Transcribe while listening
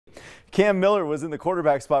Cam Miller was in the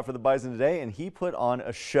quarterback spot for the Bison today, and he put on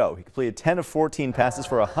a show. He completed 10 of 14 passes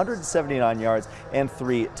for 179 yards and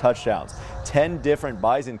 3 touchdowns. 10 different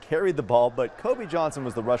Bison carried the ball, but Kobe Johnson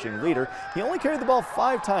was the rushing leader. He only carried the ball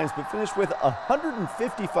 5 times, but finished with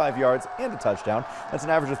 155 yards and a touchdown. That's an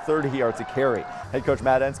average of 30 yards a carry. Head coach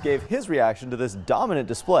Matt Entz gave his reaction to this dominant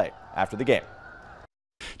display after the game.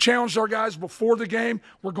 Challenged our guys before the game.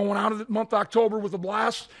 We're going out of the month of October with a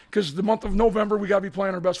blast because the month of November we got to be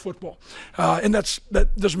playing our best football. And that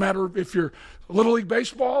doesn't matter if you're Little League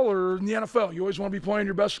Baseball or in the NFL. You always want to be playing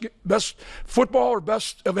your best football or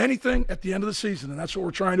best of anything at the end of the season, and that's what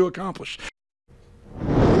we're trying to accomplish.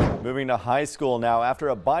 Moving to high school now. After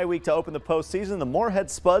a bye week to open the postseason, the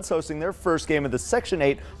Moorhead Spuds hosting their first game of the Section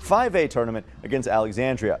 8 5A tournament against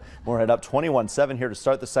Alexandria. Moorhead up 21-7 here to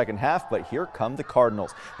start the second half, but here come the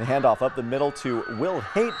Cardinals. The handoff up the middle to Will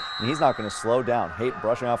Haight, and he's not going to slow down. Haight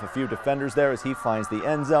brushing off a few defenders there as he finds the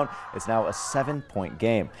end zone. It's now a 7-point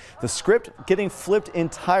game. The script getting flipped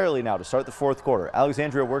entirely now to start the fourth quarter.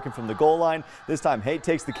 Alexandria working from the goal line. This time Haight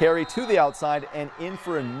takes the carry to the outside and in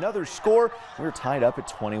for another score. We're tied up at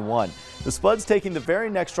 21. The Spuds taking the very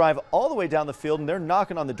next drive all the way down the field, and they're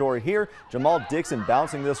knocking on the door here. Jamal Dixon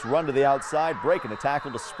bouncing this run to the outside, breaking a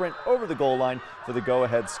tackle to sprint over the goal line for the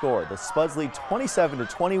go-ahead score. The Spuds lead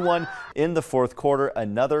 27-21 in the fourth quarter.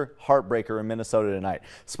 Another heartbreaker in Minnesota tonight.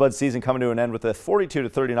 Spuds season coming to an end with a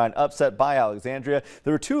 42-39 upset by Alexandria.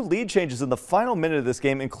 There were 2 lead changes in the final minute of this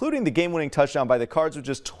game, including the game-winning touchdown by the Cards with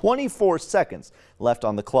just 24 seconds left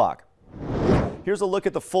on the clock. Here's a look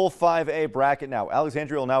at the full 5A bracket now.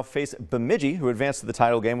 Alexandria will now face Bemidji, who advanced to the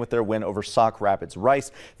title game with their win over Sauk Rapids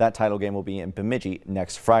Rice. That title game will be in Bemidji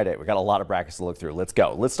next Friday. We've got a lot of brackets to look through. Let's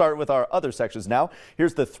go. Let's start with our other sections now.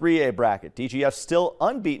 Here's the 3A bracket. DGF still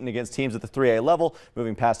unbeaten against teams at the 3A level,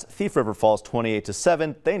 moving past Thief River Falls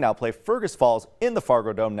 28-7. They now play Fergus Falls in the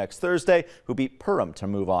Fargo Dome next Thursday, who beat Perham to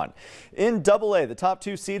move on. In AA, the top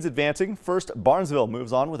 2 seeds advancing. First, Barnesville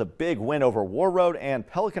moves on with a big win over War Road, and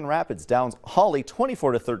Pelican Rapids downs Holly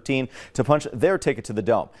 24-13 to punch their ticket to the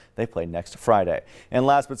Dome. They play next Friday. And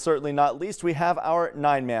last but certainly not least, we have our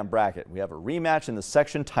 9-man bracket. We have a rematch in the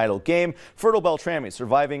section title game. Fertile Beltrami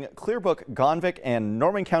surviving Clearbrook Gonvick and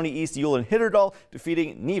Norman County East Ulen Hitterdal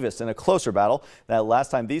defeating Nevis in a closer battle. That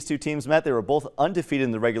last time these 2 teams met, they were both undefeated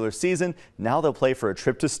in the regular season. Now they'll play for a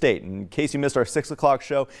trip to state. And in case you missed our 6 o'clock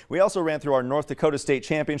show, we also ran through our North Dakota State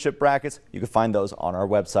Championship brackets. You can find those on our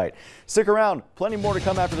website. Stick around. Plenty more to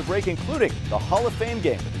come after the break, including the Hall of Fame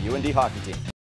game with the UND hockey team.